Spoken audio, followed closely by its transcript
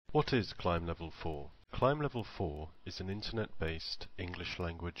What is Climb Level 4? Climb Level 4 is an internet-based English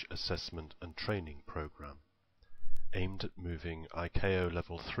language assessment and training program aimed at moving ICAO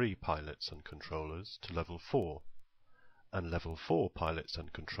Level 3 pilots and controllers to Level 4 and Level 4 pilots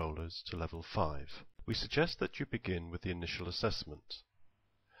and controllers to Level 5. We suggest that you begin with the initial assessment.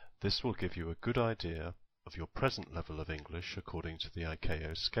 This will give you a good idea of your present level of English according to the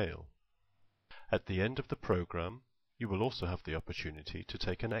ICAO scale. At the end of the program, you will also have the opportunity to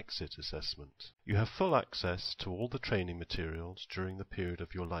take an exit assessment. You have full access to all the training materials during the period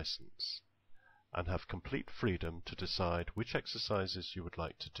of your license, and have complete freedom to decide which exercises you would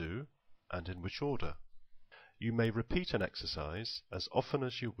like to do and in which order. You may repeat an exercise as often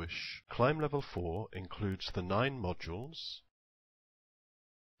as you wish. Climb Level 4 includes the 9 modules.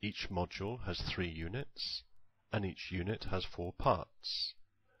 Each module has 3 units, and each unit has 4 parts: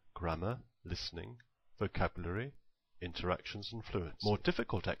 grammar, listening, vocabulary, interactions and fluency. More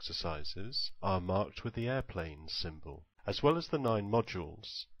difficult exercises are marked with the airplane symbol. As well as the 9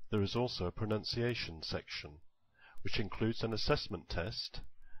 modules, there is also a pronunciation section, which includes an assessment test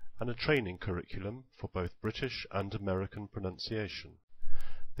and a training curriculum for both British and American pronunciation.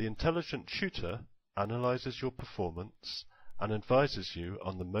 The intelligent tutor analyzes your performance and advises you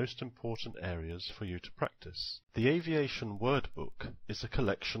on the most important areas for you to practice. The Aviation Word Book is a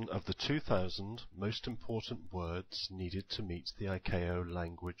collection of the 2,000 most important words needed to meet the ICAO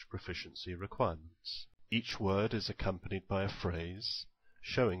language proficiency requirements. Each word is accompanied by a phrase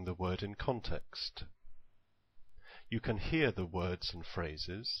showing the word in context. You can hear the words and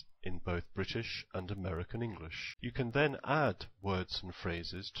phrases in both British and American English. You can then add words and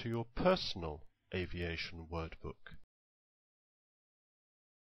phrases to your personal Aviation Word Book.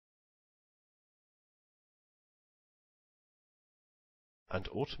 And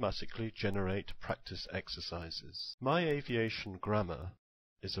automatically generate practice exercises. My Aviation Grammar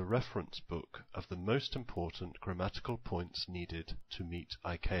is a reference book of the most important grammatical points needed to meet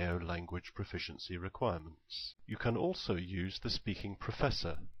ICAO language proficiency requirements. You can also use the Speaking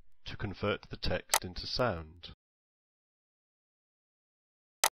Professor to convert the text into sound.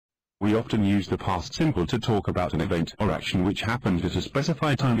 We often use the past simple to talk about an event or action which happened at a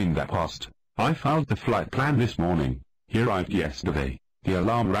specified time in the past. I filed the flight plan this morning. He arrived yesterday. The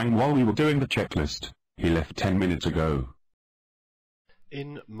alarm rang while we were doing the checklist. He left 10 minutes ago.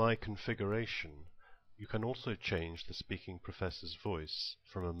 In My Configuration, you can also change the Speaking Professor's voice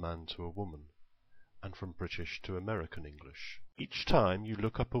from a man to a woman, and from British to American English. Each time you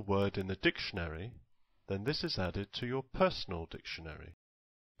look up a word in the dictionary, then this is added to your personal dictionary.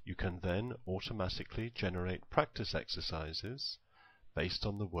 You can then automatically generate practice exercises based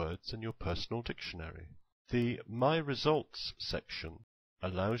on the words in your personal dictionary. The My Results section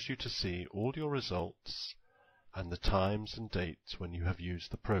allows you to see all your results and the times and dates when you have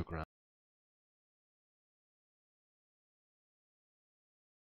used the program.